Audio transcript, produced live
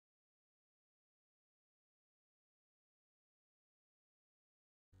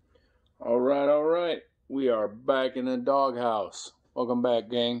All right. We are back in the doghouse. Welcome back,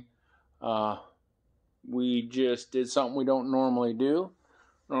 gang. We just did something we don't normally do.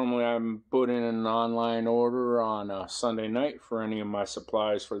 Normally, I'm putting an online order on a Sunday night for any of my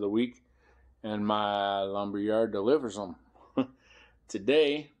supplies for the week, and my lumberyard delivers them.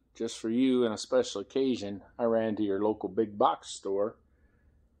 Today, just for you and a special occasion, I ran to your local big box store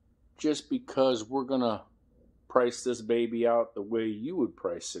just because we're gonna price this baby out the way you would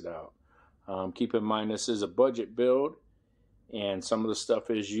price it out. Keep in mind this is a budget build, and some of the stuff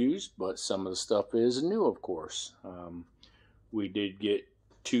is used, but some of the stuff is new, of course. We did get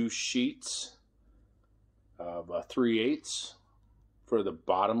 2 sheets of 3/8 for the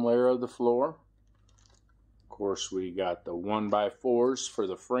bottom layer of the floor. Of course, we got the 1x4s for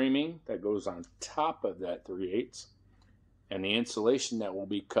the framing that goes on top of that 3/8, and the insulation that will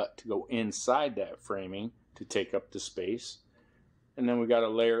be cut to go inside that framing to take up the space. And then we got a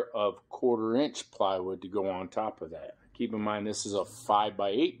layer of 1/4 inch plywood to go on top of that. Keep in mind this is a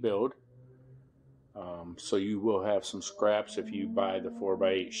 5x8 build, so you will have some scraps if you buy the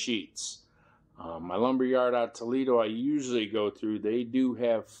 4x8 sheets. My lumberyard out of Toledo I usually go through, they do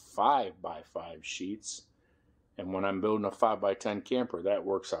have 5x5 sheets, and when I'm building a 5x10 camper that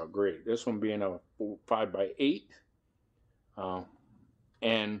works out great. This one being a 5x8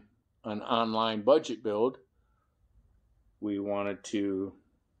 and an online budget build, we wanted to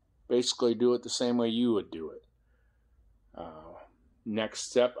basically do it the same way you would do it. Next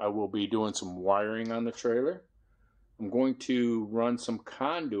step, I will be doing some wiring on the trailer. I'm going to run some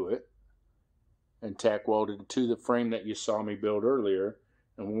conduit and tack weld it to the frame that you saw me build earlier,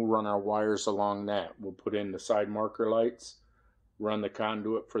 and we'll run our wires along that. We'll put in the side marker lights, run the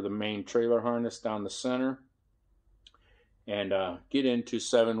conduit for the main trailer harness down the center, and get into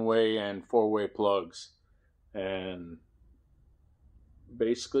 7-way and 4-way plugs, and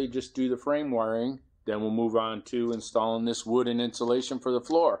basically just do the frame wiring. Then we'll move on to installing this wood and insulation for the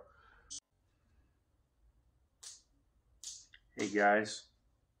floor. Hey guys,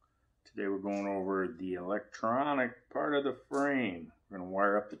 today we're going over the electronic part of the frame. We're going to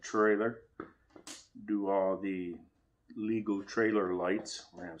wire up the trailer, do all the legal trailer lights.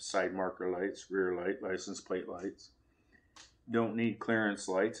 We're going to have side marker lights, rear light, license plate lights. Don't need clearance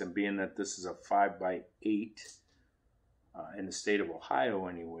lights, and being that this is a 5x8 in the state of Ohio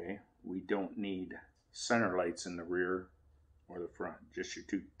anyway, we don't need center lights in the rear or the front, just your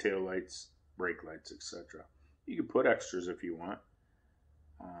 2 tail lights, brake lights, etc. You can put extras if you want.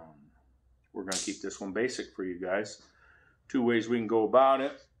 We're going to keep this one basic for you guys. 2 ways we can go about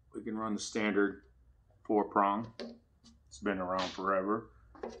it. We can run the standard 4-prong. It's been around forever.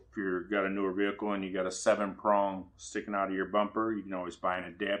 If you've got a newer vehicle and you got a 7-prong sticking out of your bumper, you can always buy an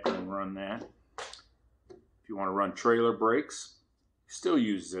adapter and run that. If you want to run trailer brakes, you still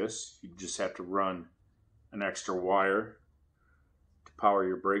use this. You just have to run an extra wire to power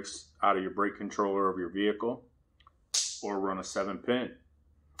your brakes out of your brake controller of your vehicle, or run a 7-pin.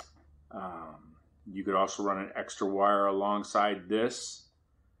 You could also run an extra wire alongside this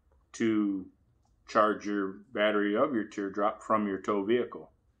to charge your battery of your teardrop from your tow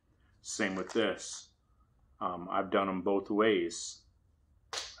vehicle. Same with this. I've done them both ways.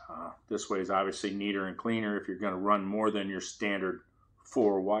 This way is obviously neater and cleaner if you're going to run more than your standard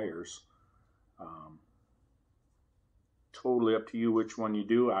 4 wires. Totally up to you which one you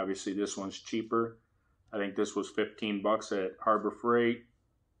do. Obviously this one's cheaper. I think this was 15 bucks at Harbor Freight,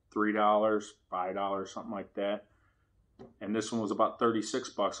 $3, $5, something like that. And this one was about 36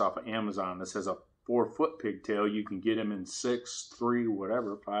 bucks off of Amazon. This has a 4-foot pigtail. You can get them in 6, 3,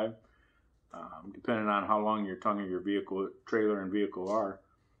 whatever, 5, depending on how long your tongue of your vehicle, trailer and vehicle are.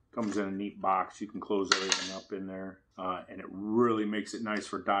 Comes in a neat box. You can close everything up in there, and it really makes it nice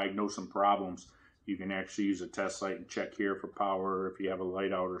for diagnosing problems. You can actually use a test light and check here for power if you have a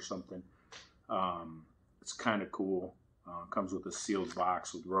light out or something. It's kind of cool. Comes with a sealed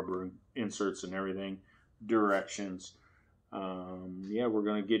box with rubber inserts and everything, directions. Yeah, we're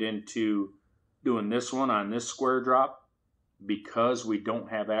going to get into doing this one on this Squaredrop because we don't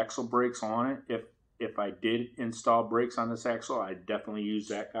have axle brakes on it. If I did install brakes on this axle, I'd definitely use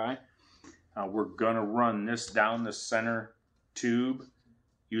that guy. We're going to run this down the center tube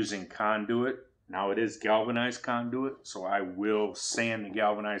using conduit. Now it is galvanized conduit, so I will sand the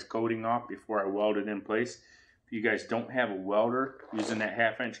galvanized coating off before I weld it in place. If you guys don't have a welder using that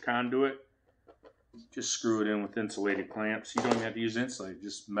 1/2-inch conduit, just screw it in with insulated clamps. You don't even have to use insulated,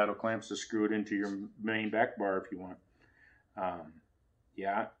 just metal clamps to screw it into your main back bar if you want.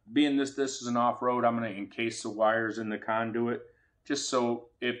 Yeah, being this is an off-road, I'm going to encase the wires in the conduit just so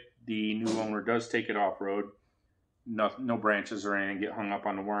if the new owner does take it off-road, no branches or anything get hung up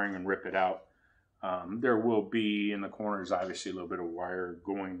on the wiring and rip it out. There will be in the corners obviously a little bit of wire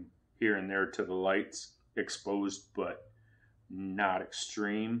going here and there to the lights exposed, but not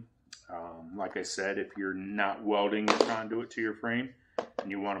extreme. Like I said, if you're not welding your conduit to your frame and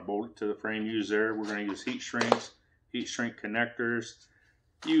you want to bolt it to the frame, use there. We're going to use heat shrinks, heat shrink connectors.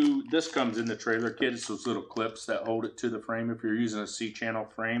 This comes in the trailer kit. It's those little clips that hold it to the frame. If you're using a C-channel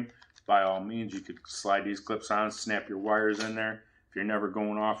frame, by all means, you could slide these clips on, snap your wires in there. If you're never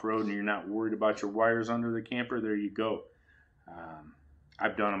going off-road and you're not worried about your wires under the camper, there you go.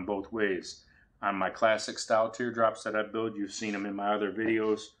 I've done them both ways. On my classic style teardrops that I build, you've seen them in my other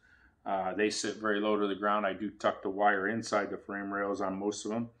videos. They sit very low to the ground. I do tuck the wire inside the frame rails on most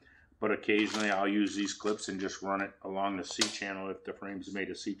of them, but occasionally I'll use these clips and just run it along the C-channel if the frame's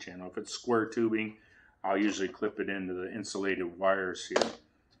made of C-channel. If it's square tubing, I'll usually clip it into the insulated wires here.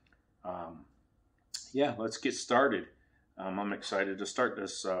 Yeah, let's get started. I'm excited to start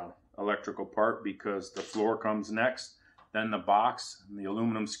this electrical part because the floor comes next, then the box, and the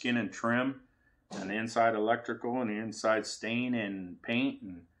aluminum skin and trim, and the inside electrical, and the inside stain and paint,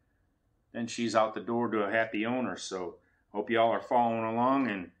 and then she's out the door to a happy owner. So hope y'all are following along,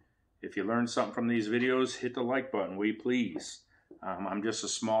 and if you learned something from these videos, hit the like button, will you please? I'm just a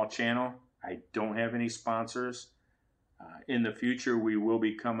small channel. I don't have any sponsors. In the future, we will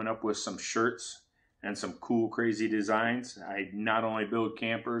be coming up with some shirts and some cool, crazy designs. I not only build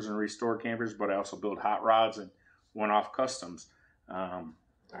campers and restore campers, but I also build hot rods and one-off customs.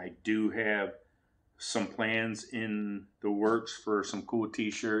 I do have some plans in the works for some cool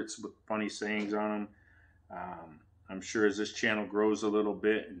t-shirts with funny sayings on them. I'm sure as this channel grows a little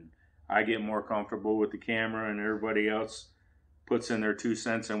bit and I get more comfortable with the camera and everybody else puts in their 2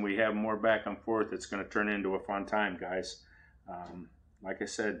 cents and we have more back and forth, it's going to turn into a fun time, guys. Like I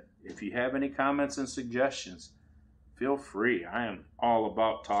said, if you have any comments and suggestions, feel free. I am all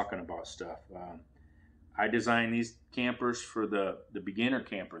about talking about stuff. I design these campers for the beginner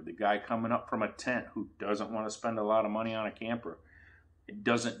camper, the guy coming up from a tent who doesn't want to spend a lot of money on a camper. It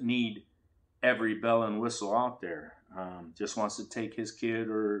doesn't need every bell and whistle out there. Just wants to take his kid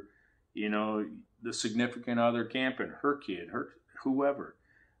or, you know, the significant other camping, her kid, whoever,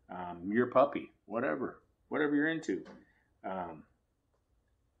 your puppy, whatever you're into.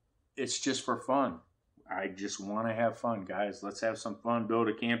 It's just for fun. I just want to have fun, guys. Let's have some fun, build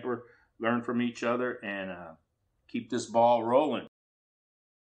a camper, learn from each other, and keep this ball rolling.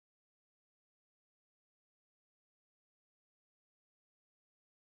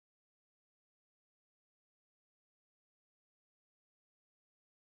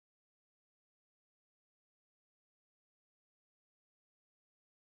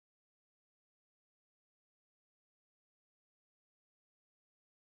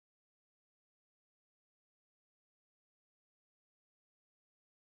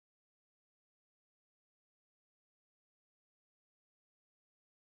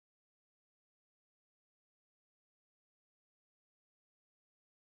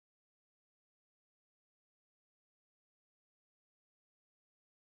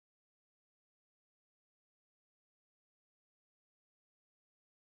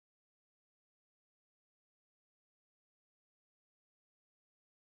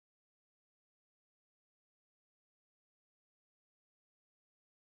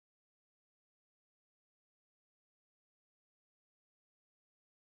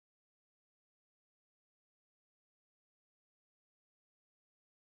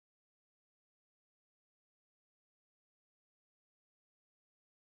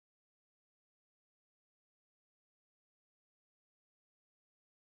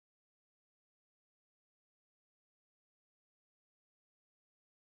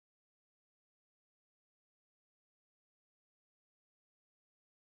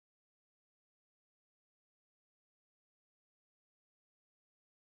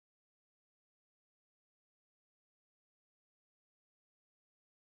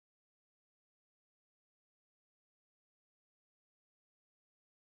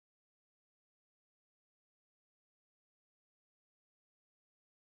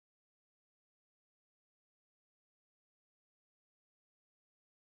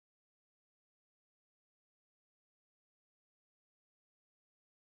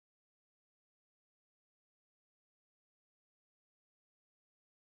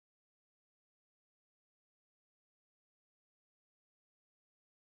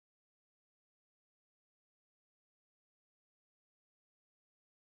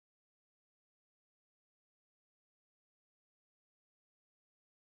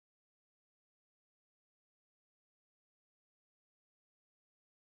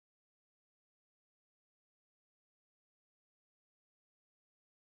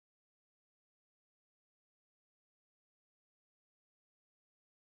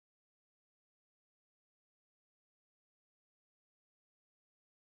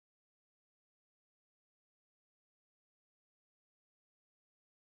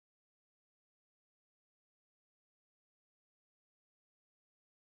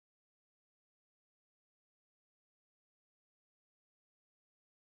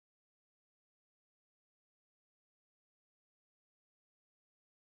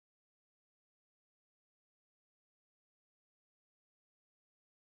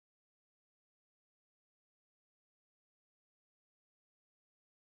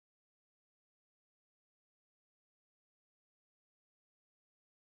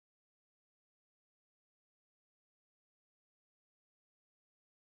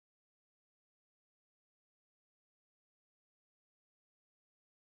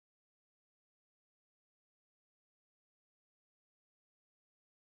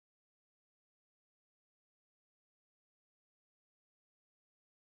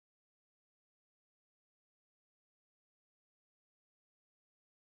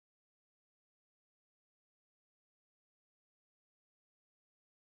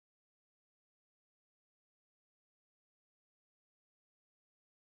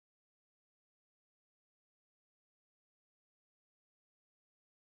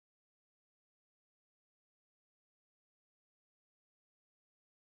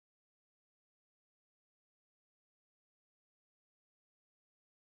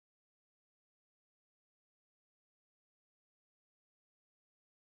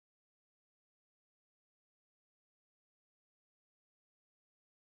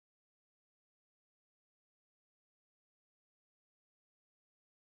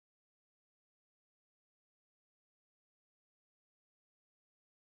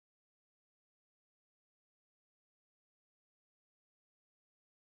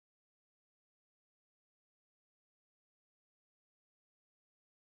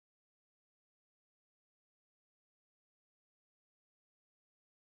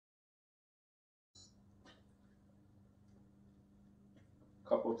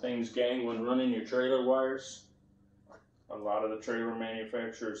 Couple things, gang, when running your trailer wires. A lot of the trailer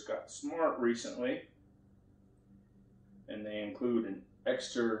manufacturers got smart recently, and they include an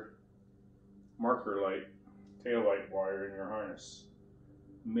extra marker light, tail light wire in your harness.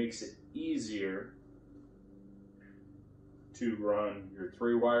 Makes it easier to run your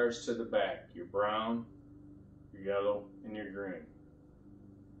 3 wires to the back, your brown, your yellow, and your green.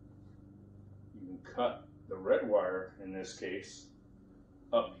 You can cut the red wire, in this case,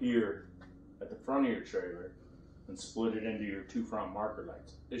 up here at the front of your trailer and split it into your 2 front marker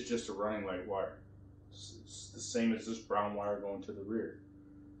lights. It's just a running light wire. It's the same as this brown wire going to the rear.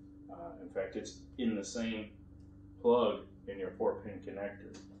 In fact, it's in the same plug in your 4-pin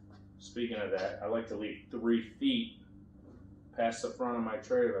connector. Speaking of that, I like to leave 3 feet past the front of my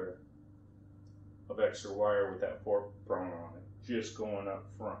trailer of extra wire with that 4 prong on it, just going up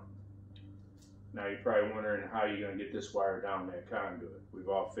front. Now you're probably wondering how you're going to get this wire down that conduit. We've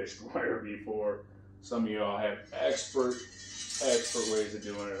all fished wire before. Some of y'all have expert ways of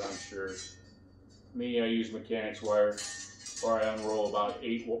doing it, I'm sure. Me, I use mechanics wire, or I unroll about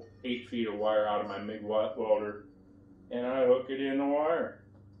 8 feet of wire out of my MIG welder, and I hook it in the wire.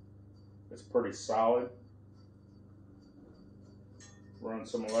 It's pretty solid. Run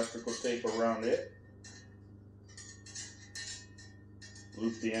some electrical tape around it.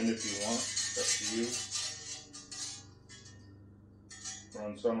 Loop the end if you want, it's up to you.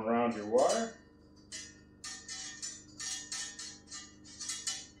 Run some around your wire.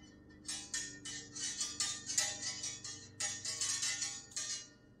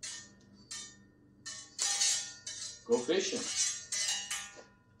 Go fishing.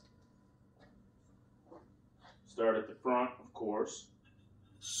 Start at the front, of course.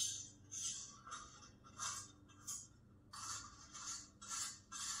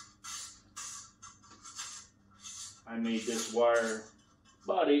 I made this wire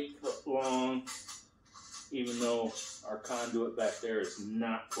about 8 foot long, even though our conduit back there is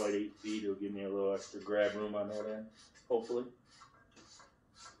not quite 8 feet. It'll give me a little extra grab room on that end, hopefully.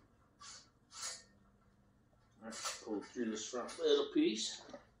 All right, pull through this front little piece.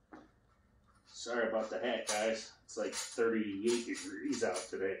 Sorry about the hat, guys. It's like 38 degrees out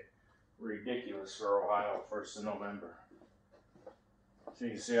today. Ridiculous for Ohio, 1st of November. So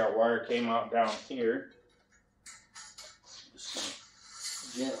you can see our wire came out down here.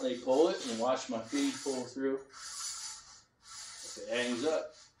 Just gently pull it and watch my feed pull through. If it hangs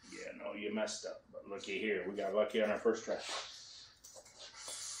up, yeah, no, you messed up. But looky here, we got lucky on our first try.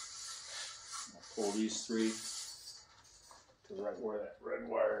 I'll pull these 3 to right where that red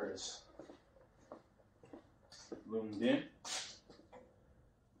wire is loomed in.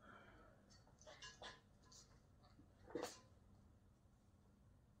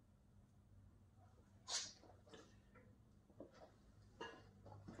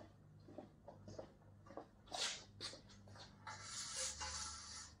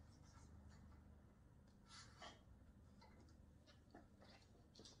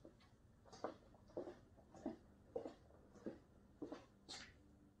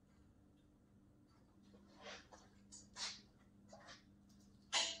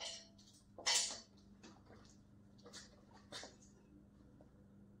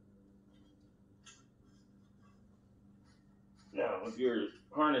 Now, if your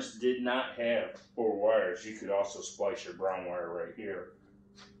harness did not have 4 wires, you could also splice your brown wire right here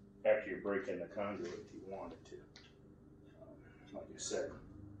after you're breaking the conduit if you wanted to. Like I said,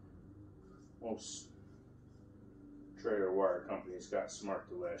 most trailer wire companies got smart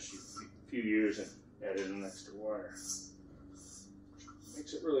the last few years and added an extra wire.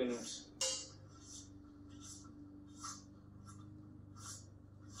 Makes it really nice.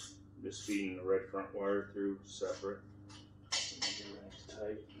 Just feeding the red front wire through separate.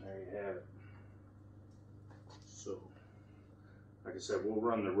 Tight, and there you have it. So, like I said, we'll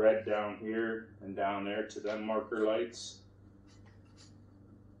run the red down here and down there to them marker lights.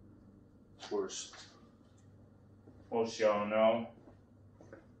 Of course, most y'all know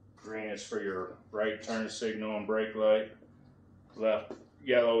green is for your right turn signal and brake light.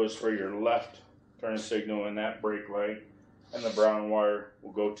 Yellow is for your left turn signal and that brake light. And the brown wire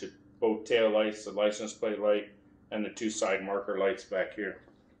will go to both tail lights, the license plate light, and the 2 side marker lights back here.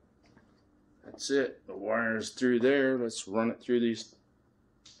 That's it. The wire is through there. Let's run it through these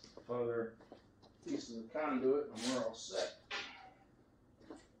other pieces of conduit and we're all set.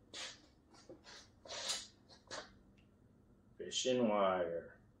 Fishing wire.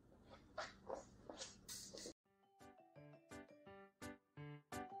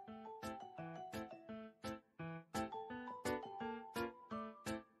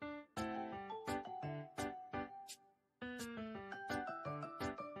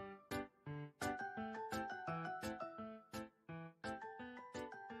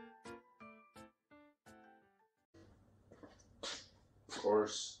 Of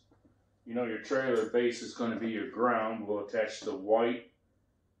course, you know your trailer base is going to be your ground. We'll attach the white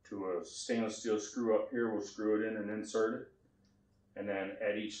to a stainless steel screw up here. We'll screw it in and insert it. And then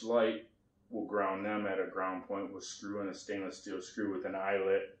at each light, we'll ground them at a ground point. We'll screw in a stainless steel screw with an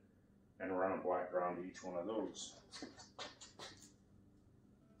eyelet and run a black ground to each one of those.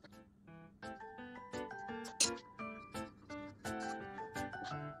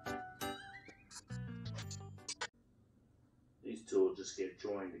 These two will just get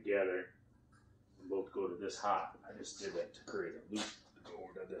joined together and both go to this hot. I just did that to create a loop to go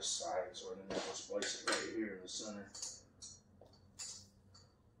over to this side, so I didn't have to splice it right here in the center.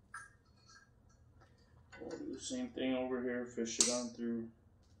 We'll do the same thing over here, fish it on through.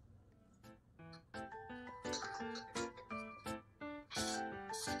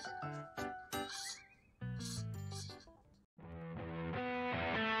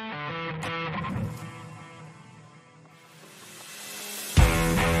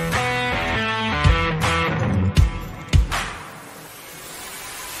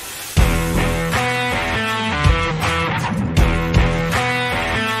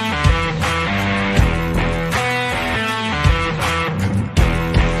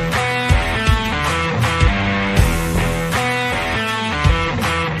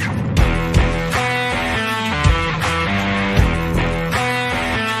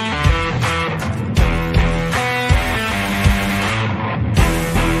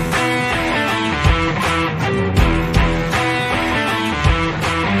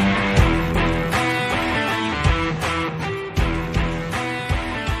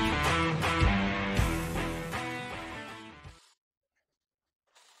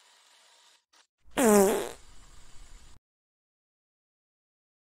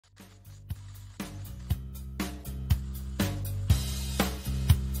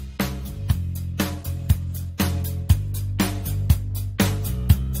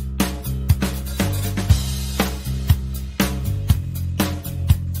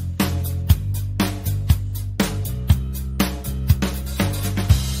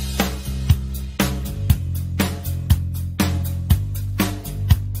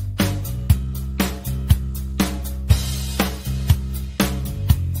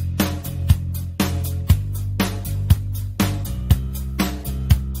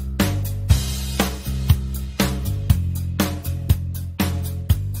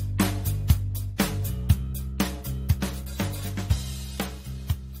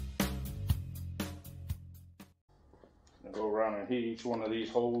 Go around and hit each one of these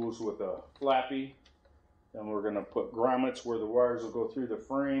holes with a flappy. Then we're going to put grommets where the wires will go through the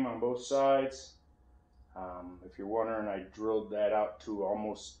frame on both sides. If you're wondering, I drilled that out to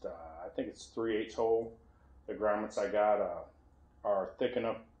almost, I think it's 3/8 hole. The grommets I got are thick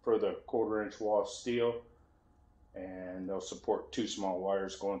enough for the 1/4 inch wall steel, and they'll support 2 small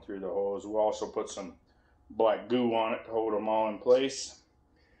wires going through the holes. We'll also put some black goo on it to hold them all in place.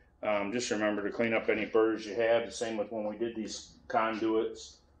 Just remember to clean up any burrs you have. The same with when we did these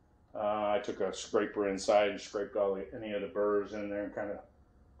conduits. I took a scraper inside and scraped any of the burrs in there and kind of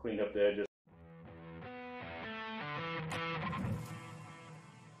cleaned up the edges.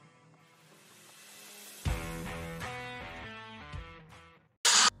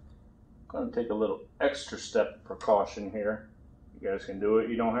 I'm going to take a little extra step of precaution here. You guys can do it.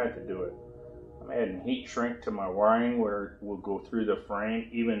 You don't have to do it. I'm adding heat shrink to my wiring where it will go through the frame,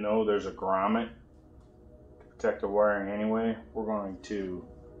 even though there's a grommet to protect the wiring anyway. We're going to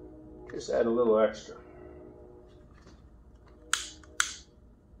just add a little extra.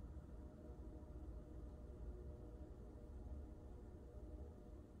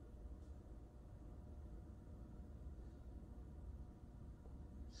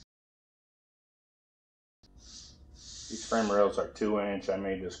 These frame rails are 2 inch. I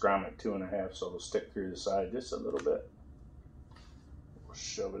made this grommet 2.5, so it'll stick through the side just a little bit. We'll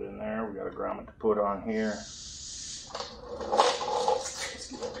shove it in there. We got a grommet to put on here. Let's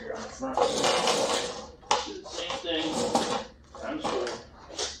get over here on the front. Do the same thing. Times 4.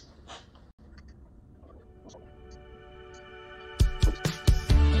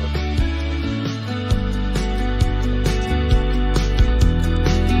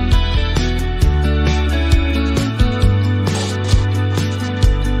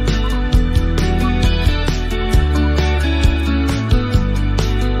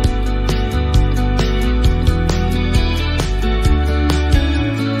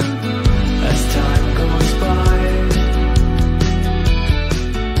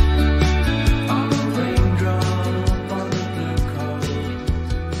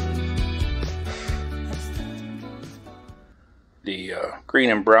 The green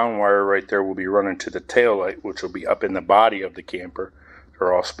and brown wire right there will be running to the tail light, which will be up in the body of the camper.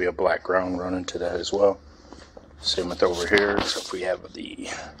 There'll also be a black ground running to that as well. Same with over here, except we have the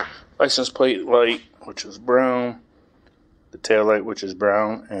license plate light, which is brown, the tail light, which is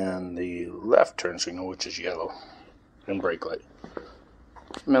brown, and the left turn signal, which is yellow, and brake light.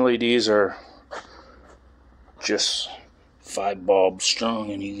 l.e.ds are just 5 bulbs strong,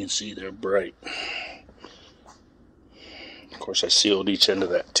 and you can see they're bright. Of course, I sealed each end of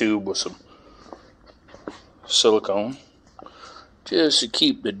that tube with some silicone, just to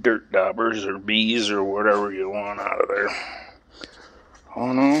keep the dirt daubers or bees or whatever you want out of there.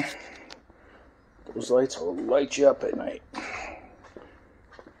 Oh no, those lights will light you up at night.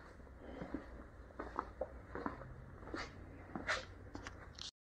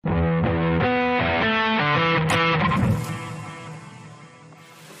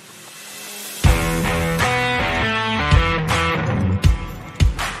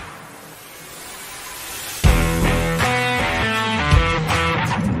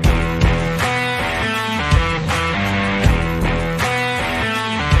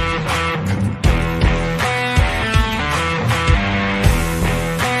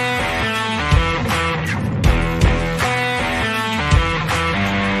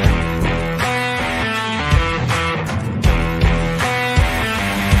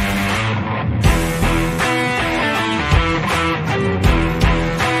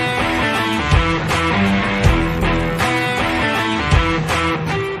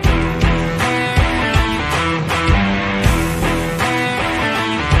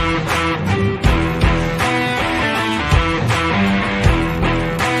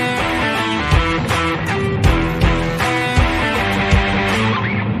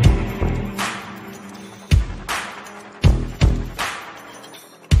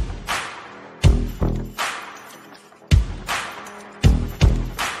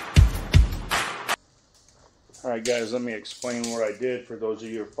 Alright guys, let me explain what I did for those of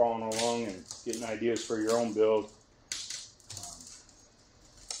you who are following along and getting ideas for your own build.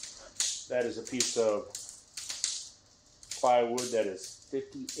 That is a piece of plywood that is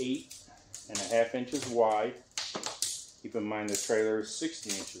 58.5 inches wide. Keep in mind the trailer is 60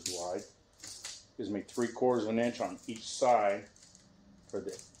 inches wide. Gives me 3/4 of an inch on each side for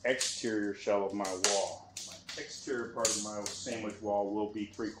the exterior shell of my wall. My exterior part of my sandwich wall will be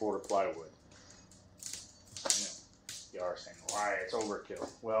 3/4 plywood. You are saying, why? It's overkill.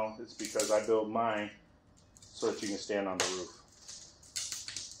 Well, it's because I build mine so that you can stand on the roof.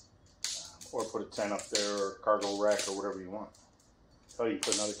 Or put a tent up there, or a cargo rack, or whatever you want. Hell, you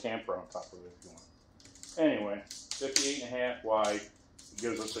put another camper on top of it if you want. Anyway, 58.5 wide. It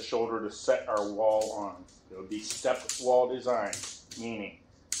gives us a shoulder to set our wall on. It'll be step wall design, meaning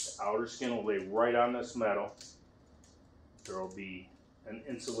the outer skin will lay right on this metal. There will be an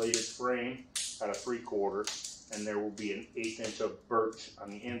insulated frame at a 3/4, and there will be an 1/8 inch of birch on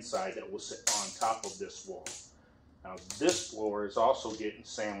the inside that will sit on top of this wall. Now this floor is also getting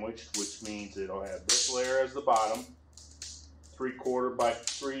sandwiched, which means it'll have this layer as the bottom, 3/4 by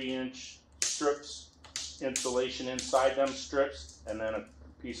 3 inch strips, insulation inside them strips, and then a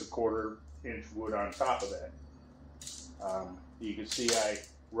piece of 1/4 inch wood on top of that. You can see I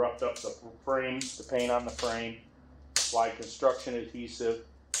roughed up the frame, the paint on the frame, applied construction adhesive,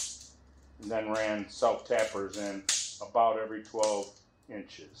 and then ran self-tappers in about every 12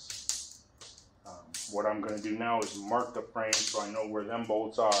 inches. What I'm going to do now is mark the frame so I know where them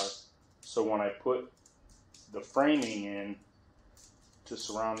bolts are, so when I put the framing in to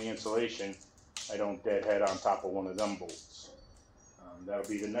surround the insulation, I don't deadhead on top of one of them bolts. That'll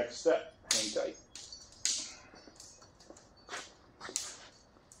be the next step. Hang tight.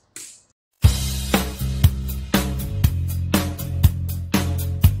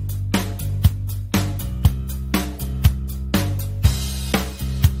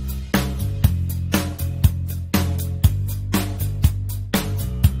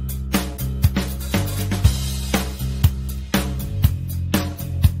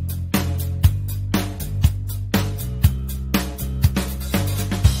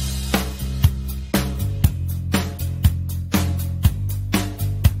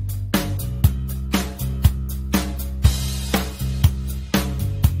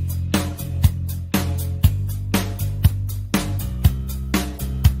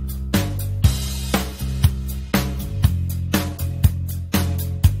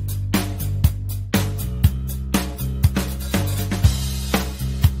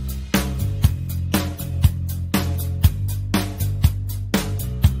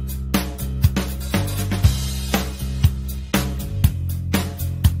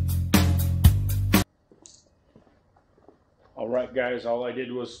 Alright guys, all I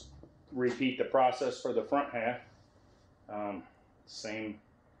did was repeat the process for the front half. Same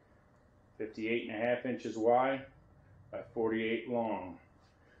 58.5 inches wide by 48 long.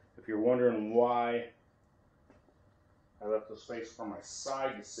 If you're wondering why I left the space for my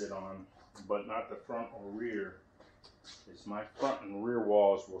side to sit on, but not the front or rear, is my front and rear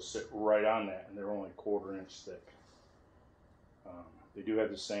walls will sit right on that, and they're only 1/4 inch thick. They do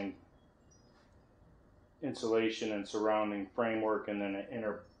have the same insulation and surrounding framework, and then an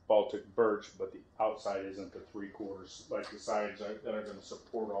inner Baltic birch, but the outside isn't the 3/4 like the sides that are going to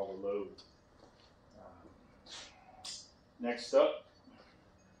support all the load. Next up,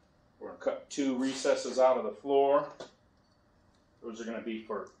 we're going to cut 2 recesses out of the floor. Those are going to be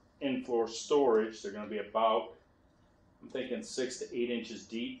for in-floor storage. They're going to be about, I'm thinking 6 to 8 inches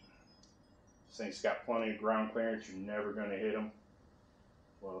deep. This thing's got plenty of ground clearance. You're never going to hit them.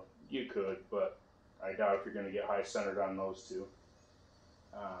 Well, you could, but I doubt if you're going to get high centered on those two.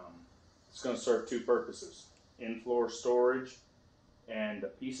 It's going to serve 2 purposes: in-floor storage, and the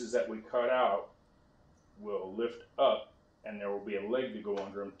pieces that we cut out will lift up, and there will be a leg to go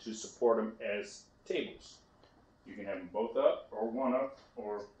under them to support them as tables. You can have them both up, or one up,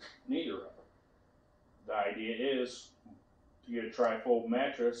 or neither up. The idea is to get a tri-fold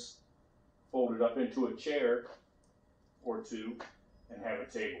mattress, fold it up into a chair or 2, and have a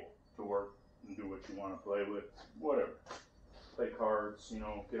table to work and do what you want to play with, whatever. Play cards, you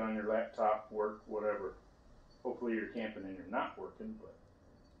know, get on your laptop, work, whatever. Hopefully you're camping and you're not working, but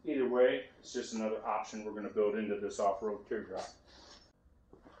either way, it's just another option we're going to build into this off-road teardrop.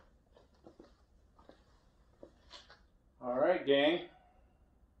 Alright, gang.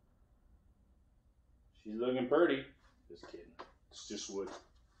 She's looking pretty. Just kidding. It's just wood.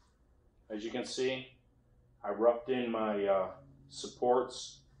 As you can see, I roughed in my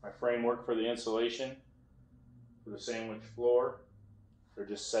supports, my framework for the insulation for the sandwich floor. They're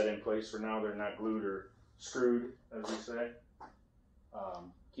just set in place for now. They're not glued or screwed, as we say.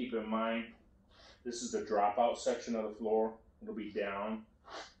 Keep in mind, this is the dropout section of the floor. It'll be down.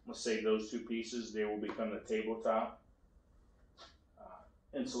 I'm going to save those 2 pieces. They will become the tabletop.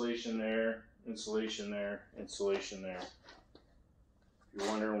 Insulation there, insulation there, insulation there. If you're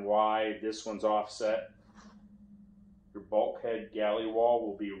wondering why this one's offset, your bulkhead galley wall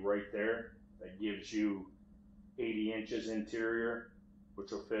will be right there. That gives you 80 inches interior,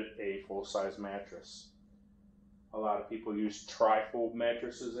 which will fit a full-size mattress. A lot of people use tri-fold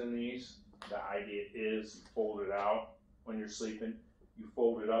mattresses in these. The idea is you fold it out when you're sleeping. You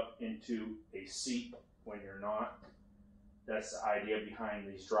fold it up into a seat when you're not. That's the idea behind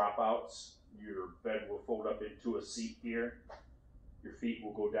these dropouts. Your bed will fold up into a seat here. Your feet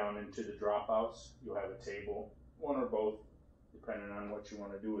will go down into the dropouts. You'll have a table, one or both, depending on what you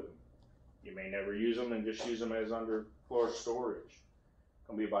want to do with them. You may never use them and just use them as underfloor storage.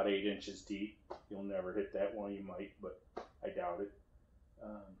 It'll be about 8 inches deep. You'll never hit that one. You might, but I doubt it.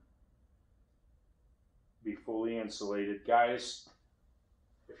 Be fully insulated. Guys,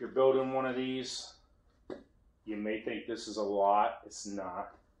 if you're building one of these, you may think this is a lot. It's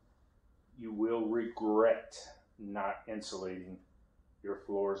not. You will regret not insulating your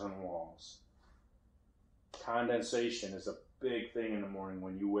floors and walls. Condensation is a big thing in the morning.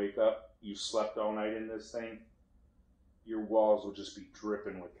 When you wake up, you slept all night in this thing, your walls will just be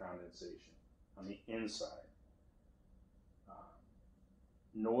dripping with condensation on the inside.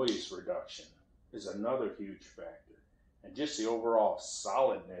 Noise reduction is another huge factor. And just the overall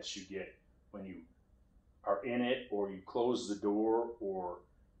solidness you get when you are in it, or you close the door, or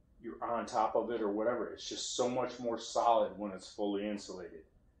you're on top of it, or whatever. It's just so much more solid when it's fully insulated.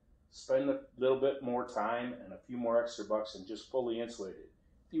 Spend a little bit more time and a few more extra bucks and just fully insulate it.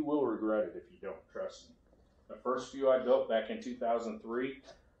 You will regret it if you don't, trust me. The first few I built back in 2003,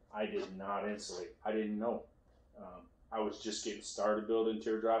 I did not insulate. I didn't know. I was just getting started building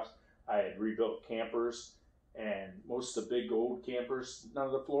teardrops. I had rebuilt campers, and most of the big old campers, none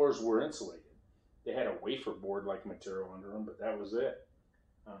of the floors were insulated. They had a wafer board like material under them, but that was it.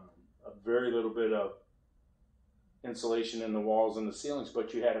 A very little bit of insulation in the walls and the ceilings,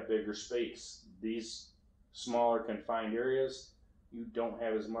 but you had a bigger space. These smaller confined areas, you don't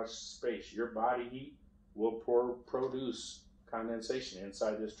have as much space. Your body heat will produce condensation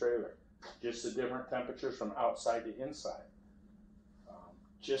inside this trailer. Just the different temperatures from outside to inside.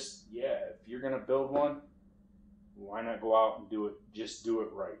 If you're gonna build one, why not go out and do it? Just do it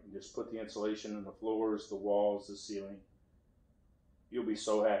right. And just put the insulation in the floors, the walls, the ceiling. You'll be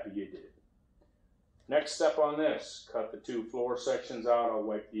so happy you did. Next step on this, cut the 2 floor sections out. I'll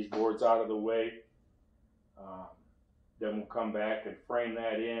wipe these boards out of the way. Then we'll come back and frame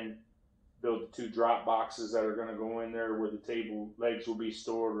that in, build the 2 drop boxes that are going to go in there where the table legs will be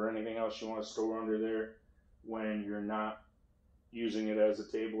stored, or anything else you want to store under there when you're not using it as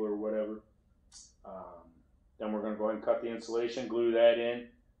a table or whatever. Then we're going to go ahead and cut the insulation, glue that in,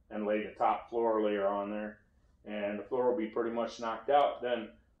 and lay the top floor layer on there. And the floor will be pretty much knocked out then.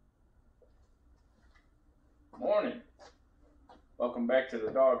 Morning. Welcome back to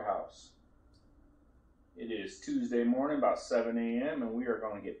the doghouse. It is Tuesday morning, about 7 a.m., and we are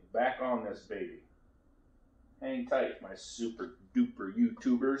going to get back on this baby. Hang tight, my super duper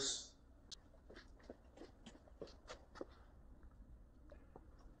YouTubers.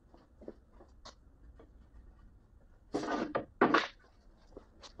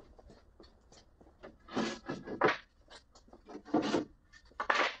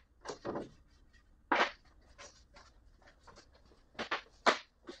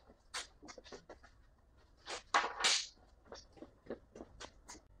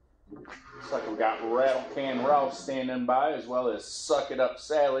 Looks like we got Rattle Can Ralph standing by, as well as Suck It Up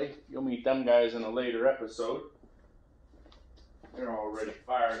Sally. You'll meet them guys in a later episode. They're already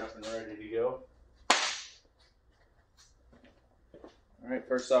fired up and ready to go. Alright,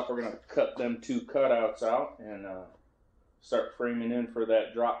 first off, we're going to cut them two cutouts out and start framing in for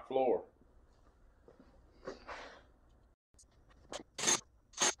that drop floor.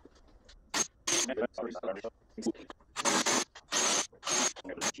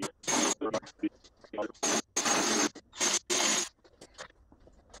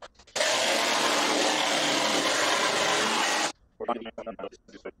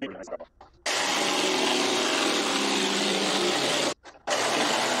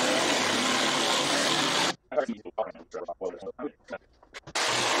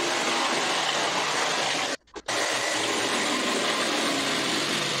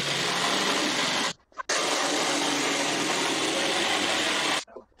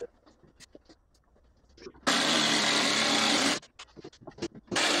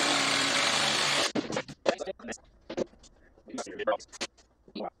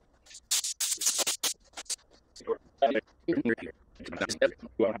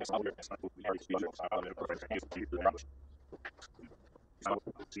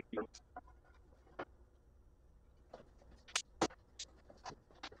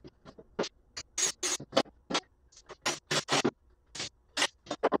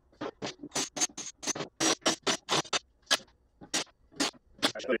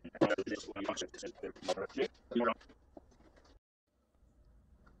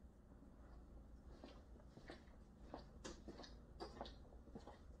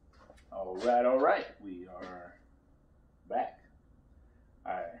 All right, we are back.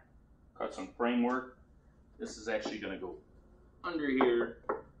 I cut some framework. This is actually going to go under here,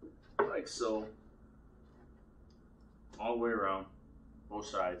 like so, all the way around, both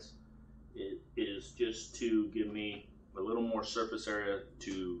sides. It is just to give me a little more surface area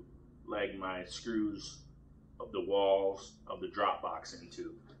to lag my screws of the walls of the drop box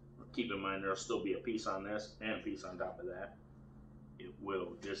into. Keep in mind there'll still be a piece on this and a piece on top of that. It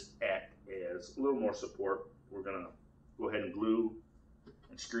will just act as a little more support. We're gonna go ahead and glue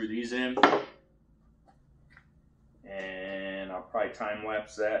and screw these in, and I'll probably time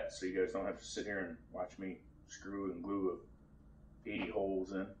lapse that so you guys don't have to sit here and watch me screw and glue 80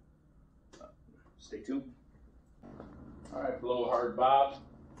 holes in. Stay tuned. All right, blowhard Bob,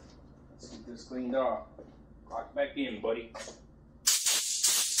 let's get this cleaned off. Clock back in, buddy.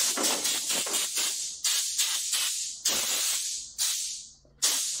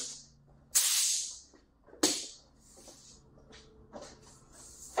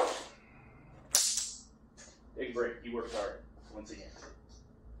 Big break, you worked hard, once again.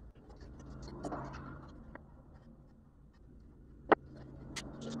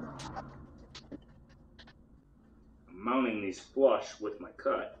 I'm mounting these flush with my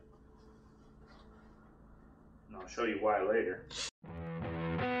cut, and I'll show you why later.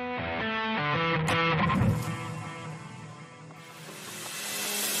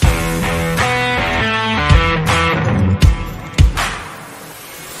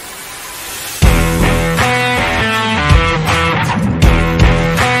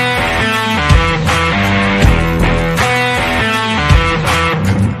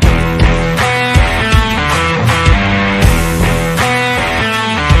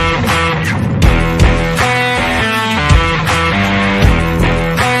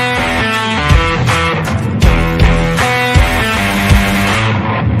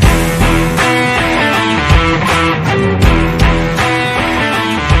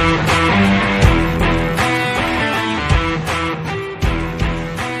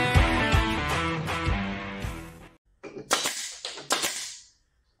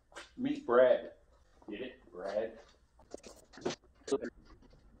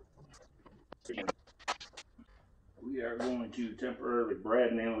 temporarily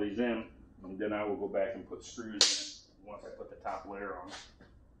brad nail these in, and then I will go back and put screws in it once I put the top layer on.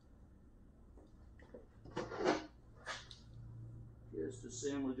 Just to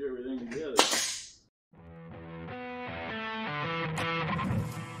sandwich everything together.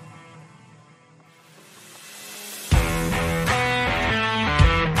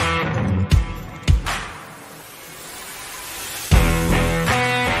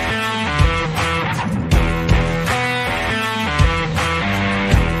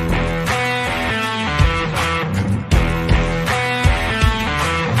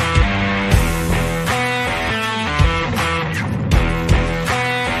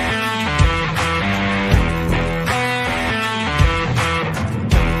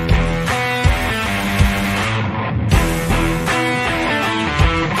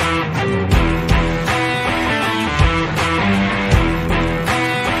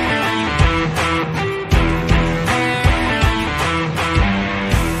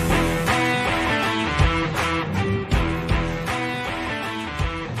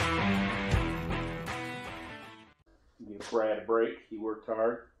 Give Brad a break. He worked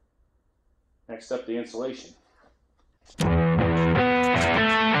hard. Next up, the insulation.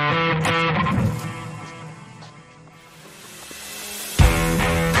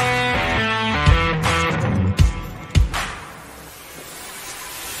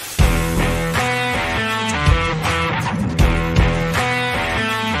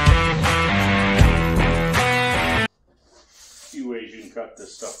 Few ways you can cut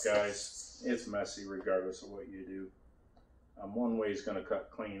this stuff, guys. It's messy regardless of what you do. One way is going to cut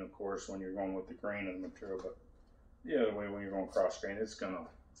clean, of course, when you're going with the grain of the material, but the other way, when you're going cross grain, it's going to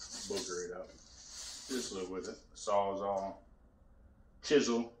booger it up. Just live with it. Sawzall,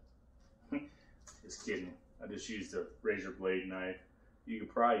 chisel. Just kidding. I just used a razor blade knife. You could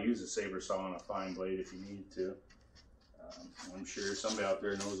probably use a saber saw on a fine blade if you need to. I'm sure somebody out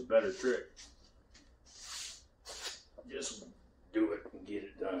there knows a better trick. Just do it and get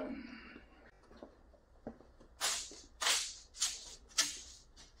it done.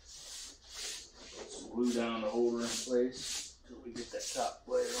 Glue down the holder in place until we get that top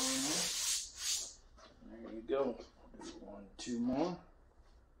layer on there. There you go. Do 1, 2 more.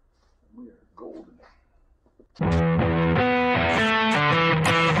 We are golden.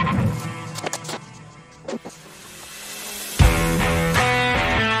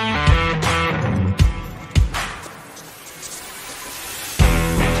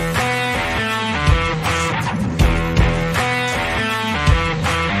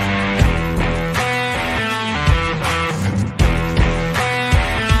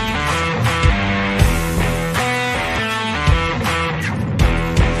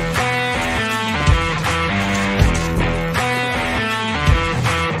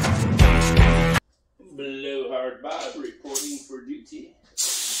 Bob reporting for duty.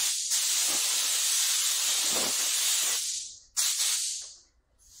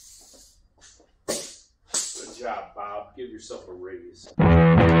 Good job, Bob. Give yourself a raise.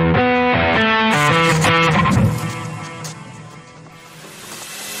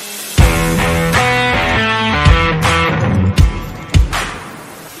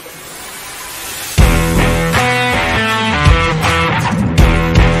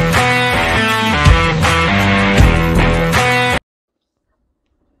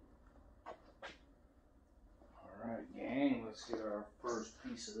 Let's get our first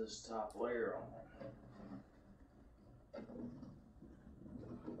piece of this top layer on.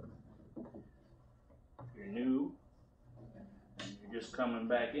 If you're new and you're just coming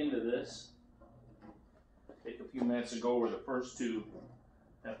back into this, take a few minutes to go over the first 2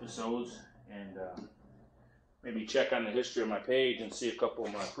 episodes and maybe check on the history of my page and see a couple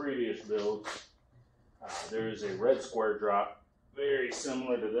of my previous builds. There is a red Squaredrop, very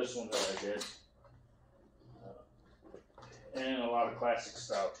similar to this one that I did. And a lot of classic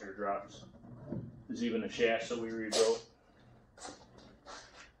style teardrops. There's even a shaft that we rebuilt.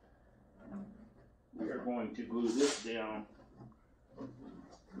 We are going to glue this down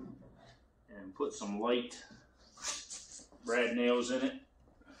and put some light brad nails in it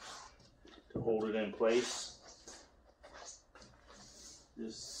to hold it in place.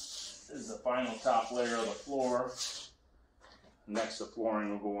 This is the final top layer of the floor. Next, the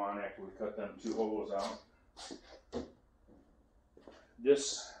flooring will go on after we cut them 2 holes out.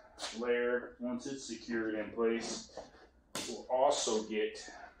 This layer, once it's secured in place, will also get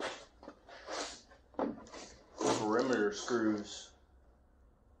perimeter screws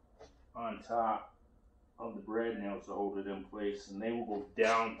on top of the brad nails to hold it in place, and they will go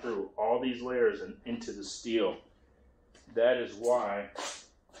down through all these layers and into the steel. That is why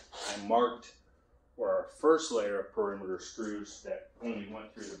I marked where our first layer of perimeter screws that only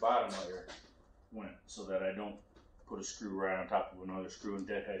went through the bottom layer went, so that I don't put a screw right on top of another screw and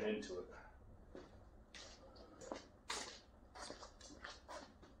deadhead into it.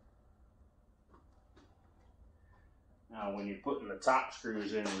 Now when you're putting the top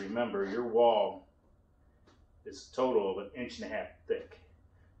screws in, remember your wall is a total of 1.5 inches thick.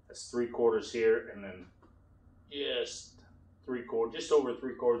 That's 3/4 here, and then just over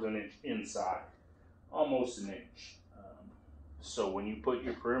 3/4 of an inch inside, almost an inch. So when you put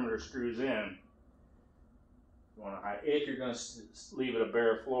your perimeter screws in, you want to hide, if you're going to leave it a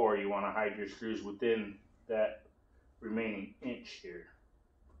bare floor, you want to hide your screws within that remaining inch here,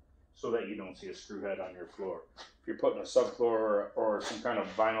 so that you don't see a screw head on your floor. If you're putting a subfloor or some kind of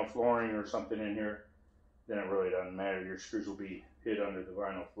vinyl flooring or something in here, then it really doesn't matter. Your screws will be hid under the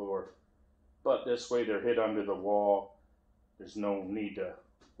vinyl floor. But this way they're hid under the wall. There's no need to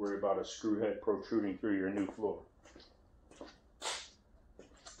worry about a screw head protruding through your new floor.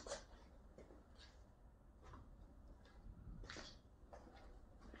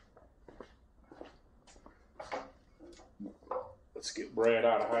 Let's get Brad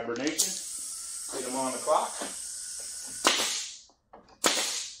out of hibernation. Get him on the clock.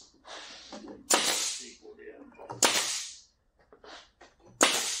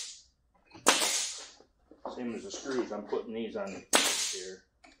 Same as the screws, I'm putting these on here,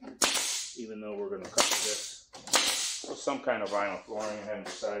 even though we're going to cover this with some kind of vinyl flooring. I haven't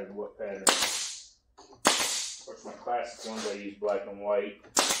decided what pattern. Of course, my classic ones I use black and white.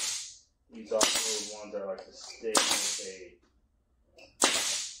 These off-road ones I like to stay with a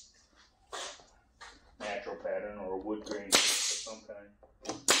natural pattern or a wood grain of some kind.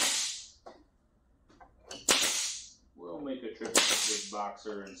 We'll make a trip to the big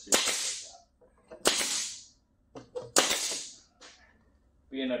boxer and see what they got.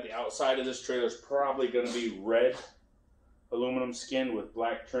 Being that the outside of this trailer is probably going to be red aluminum skin with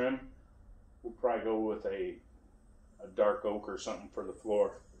black trim, we'll probably go with a dark oak or something for the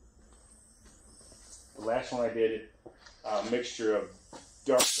floor. The last one I did a mixture of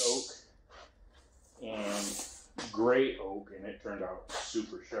dark oak and gray oak, and it turned out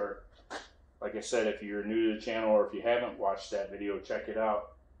super sharp. Like I said, if you're new to the channel or if you haven't watched that video, check it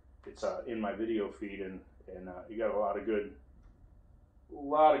out. It's in my video feed, and you got a lot of good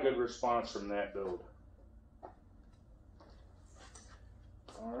response from that build.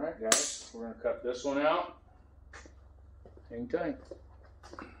 All right, guys, we're gonna cut this one out. Hang tight.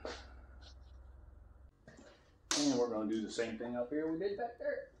 And we're gonna do the same thing up here we did back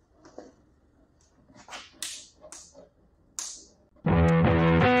there.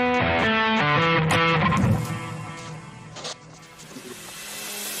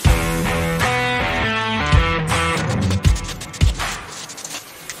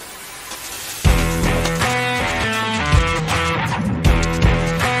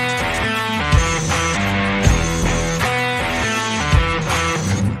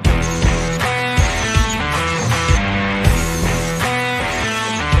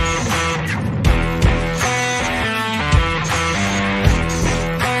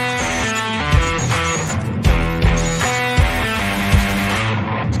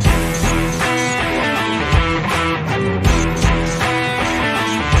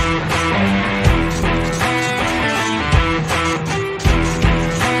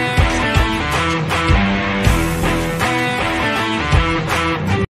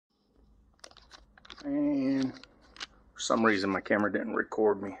 For some reason my camera didn't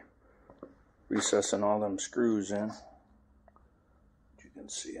record me recessing all them screws in. You can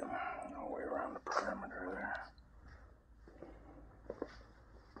see them all the way around the perimeter there.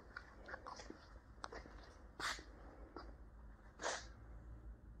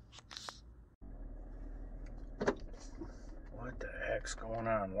 What the heck's going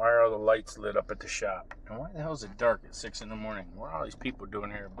on? Why are all the lights lit up at the shop? And why the hell is it dark at 6 in the morning? What are all these people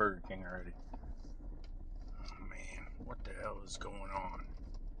doing here at Burger King already? What the hell is going on?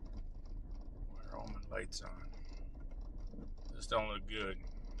 Why are all my lights on? This don't look good.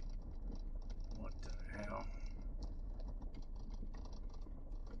 What the hell?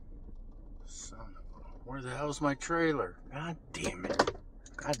 Son of a... Where the hell's my trailer? God damn it.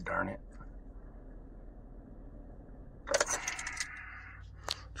 God darn it.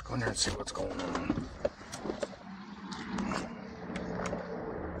 Let's go in there and see what's going on.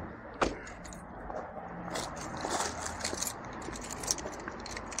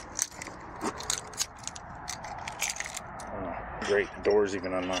 Great, the door's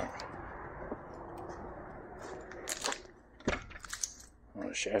even unlocked. Well,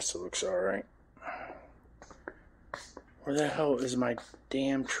 the chassis looks alright. Where the hell is my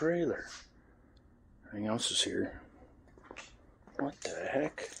damn trailer? Everything else is here. What the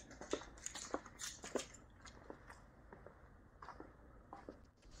heck?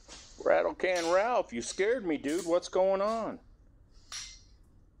 Rattle Can Ralph, you scared me, dude. What's going on?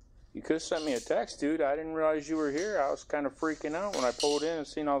 You could have sent me a text, dude. I didn't realize you were here. I was kind of freaking out when I pulled in and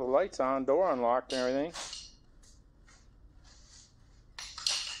seen all the lights on, door unlocked and everything.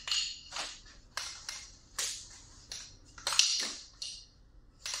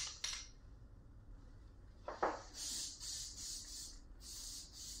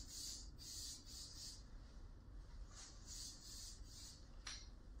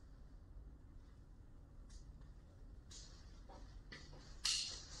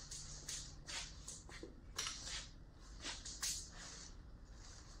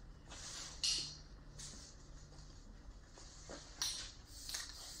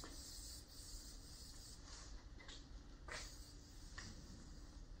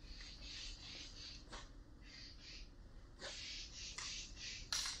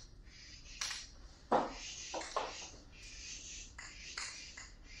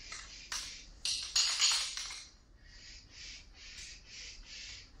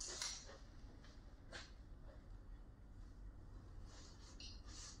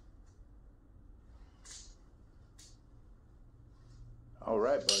 All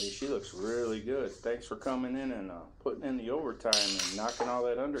right, buddy, she looks really good. Thanks for coming in and putting in the overtime and knocking all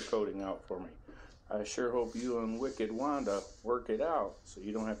that undercoating out for me. I sure hope you and Wicked Wanda work it out so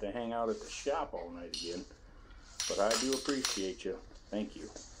you don't have to hang out at the shop all night again. But I do appreciate you. Thank you.